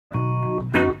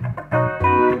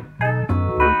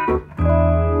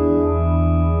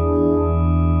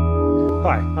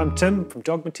I'm Tim from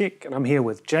Dogmatek, and I'm here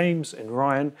with James and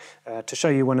Ryan to show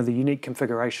you one of the unique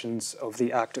configurations of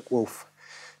the Arctic Wolf.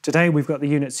 Today we've got the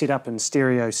unit set up in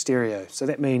stereo-stereo, so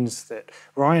that means that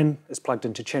Ryan is plugged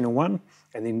into channel 1,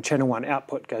 and then channel 1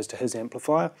 output goes to his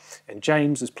amplifier, and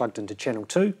James is plugged into channel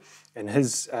 2, and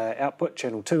his output,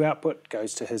 channel 2 output,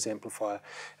 goes to his amplifier.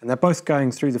 And they're both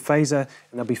going through the phaser,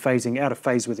 and they'll be phasing out of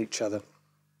phase with each other.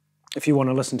 If you want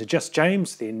to listen to just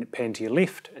James, then pan to your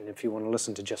left, and if you want to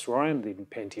listen to just Ryan, then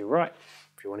pan to your right.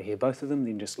 If you want to hear both of them,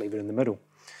 then just leave it in the middle.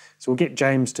 So we'll get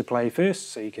James to play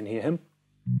first so you can hear him.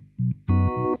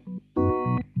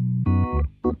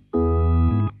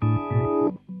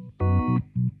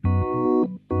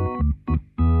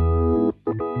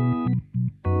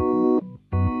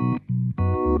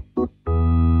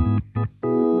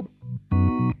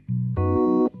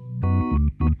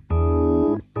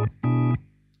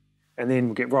 And then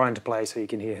we'll get Ryan to play so you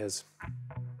can hear his.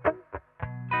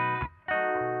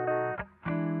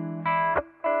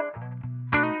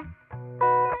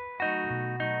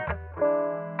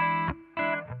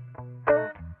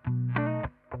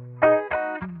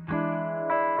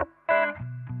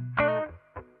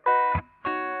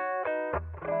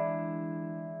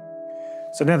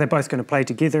 So now they're both going to play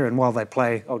together, and while they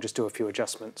play, I'll just do a few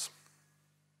adjustments.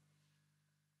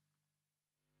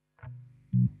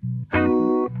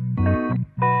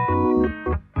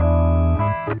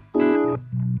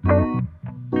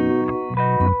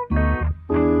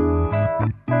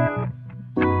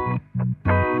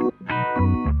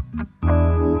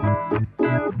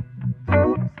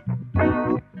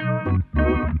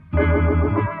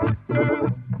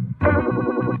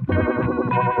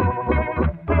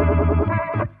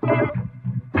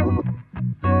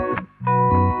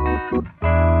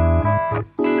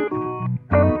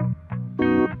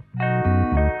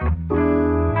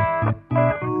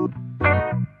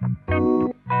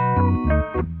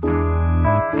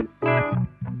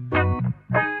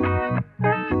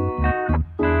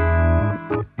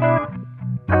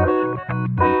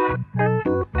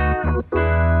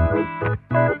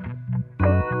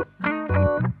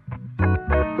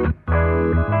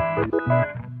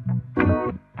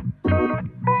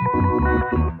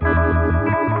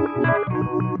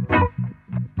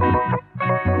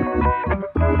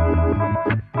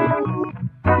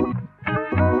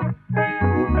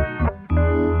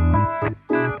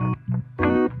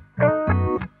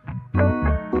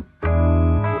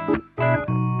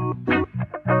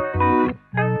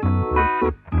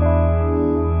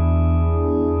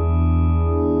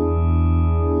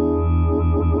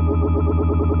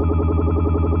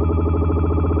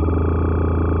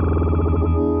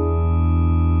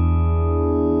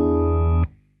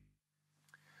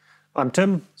 I'm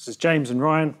Tim, this is James and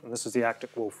Ryan, and this is the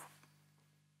Arctic Wolf.